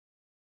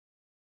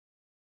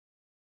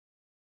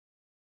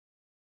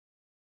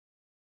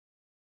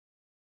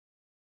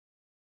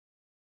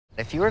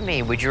If you were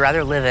me, would you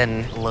rather live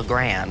in La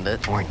Grande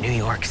or New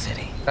York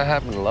City? I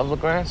happen to love La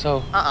Grande,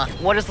 so...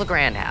 What does La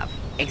Grande have?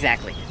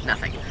 Exactly,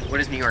 nothing. What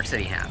does New York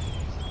City have?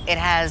 It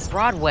has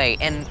Broadway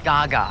and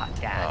Gaga,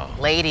 Dad.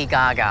 Oh. Lady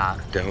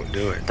Gaga. Don't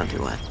do it. Don't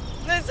do what?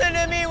 Listen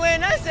to me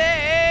when I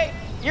say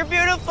you're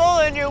beautiful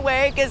in your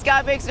way, 'cause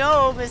God makes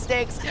no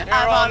mistakes.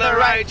 I'm on the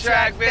right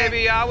track,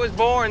 baby. I was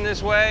born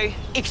this way.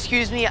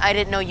 Excuse me, I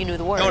didn't know you knew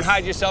the words. Don't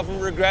hide yourself from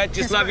regret.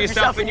 Just love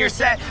yourself and you're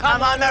set.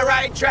 I'm on the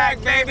right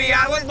track, baby.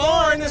 I was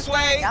born this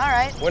way. All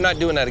right. We're not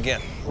doing that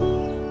again.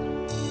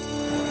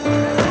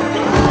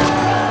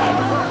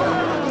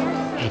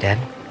 Hey, Dad,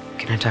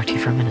 can I talk to you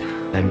for a minute?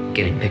 I'm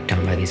getting picked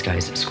on by these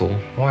guys at school.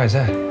 Why is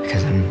that?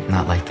 Because I'm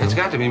not like them. It's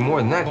got to be more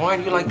than that. Why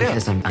are you like that?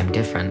 Because I'm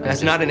different.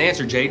 That's not an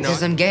answer, Jade. No.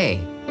 Because I'm gay.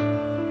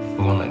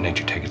 We won't let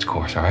nature take its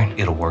course, all right?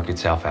 It'll work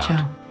itself out.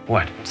 Joe.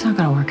 What? It's not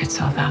gonna work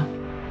itself out.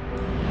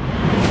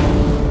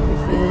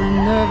 You're feeling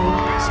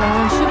nervous,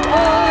 aren't you,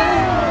 boy?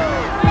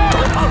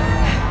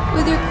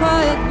 With your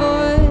quiet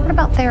voice. What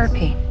about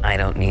therapy? I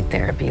don't need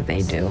therapy,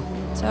 they do.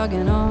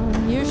 Tugging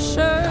on your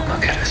shirt.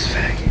 Look at us,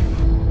 fag.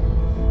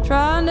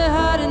 Trying to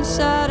hide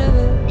inside of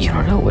it. You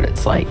don't know what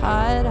it's like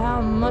Hide how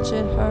much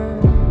it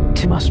hurt.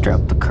 to muster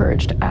up the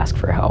courage to ask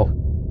for help.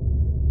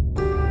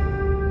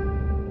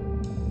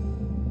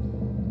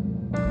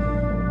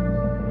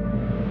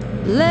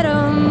 Let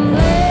them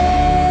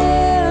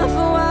live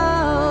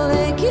while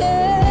they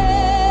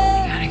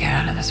can. You gotta get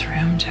out of this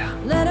room, Joe.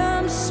 Let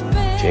them spin.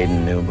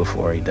 Jaden knew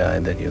before he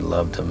died that you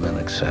loved him and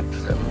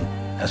accepted him.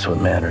 That's what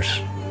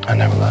matters. I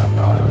never let him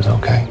know it was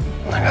okay.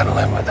 I gotta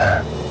live with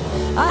that.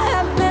 I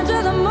have been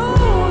to the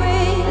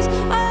movies.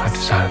 I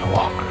decided to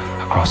walk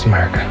across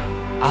America.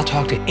 I'll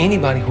talk to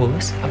anybody who will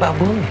listen about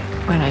bullying.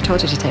 When I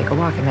told you to take a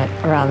walk, I meant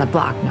around the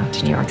block, not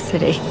to New York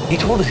City. He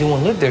told us he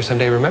wanted to live there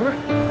someday, remember?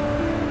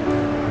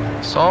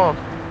 I saw him.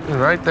 He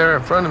was right there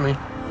in front of me.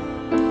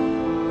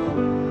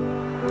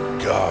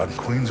 God,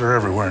 queens are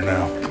everywhere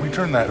now. Can we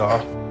turn that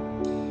off?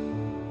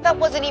 That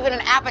wasn't even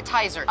an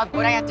appetizer of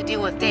what I have to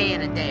deal with day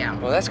in and day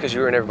out. Well, that's because you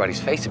were in everybody's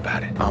face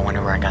about it. I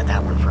wonder where I got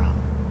that one from.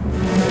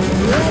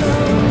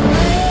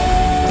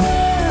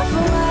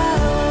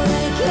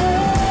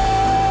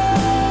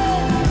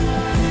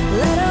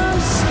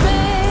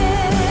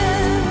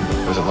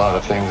 There's a lot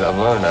of things I've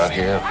learned out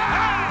here,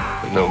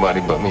 with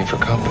nobody but me for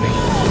company.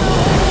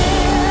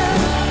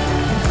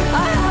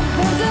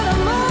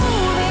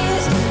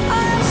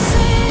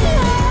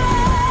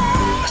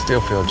 I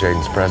still feel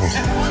Jaden's presence.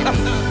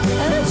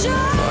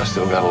 I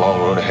still got a long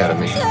road ahead of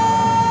me.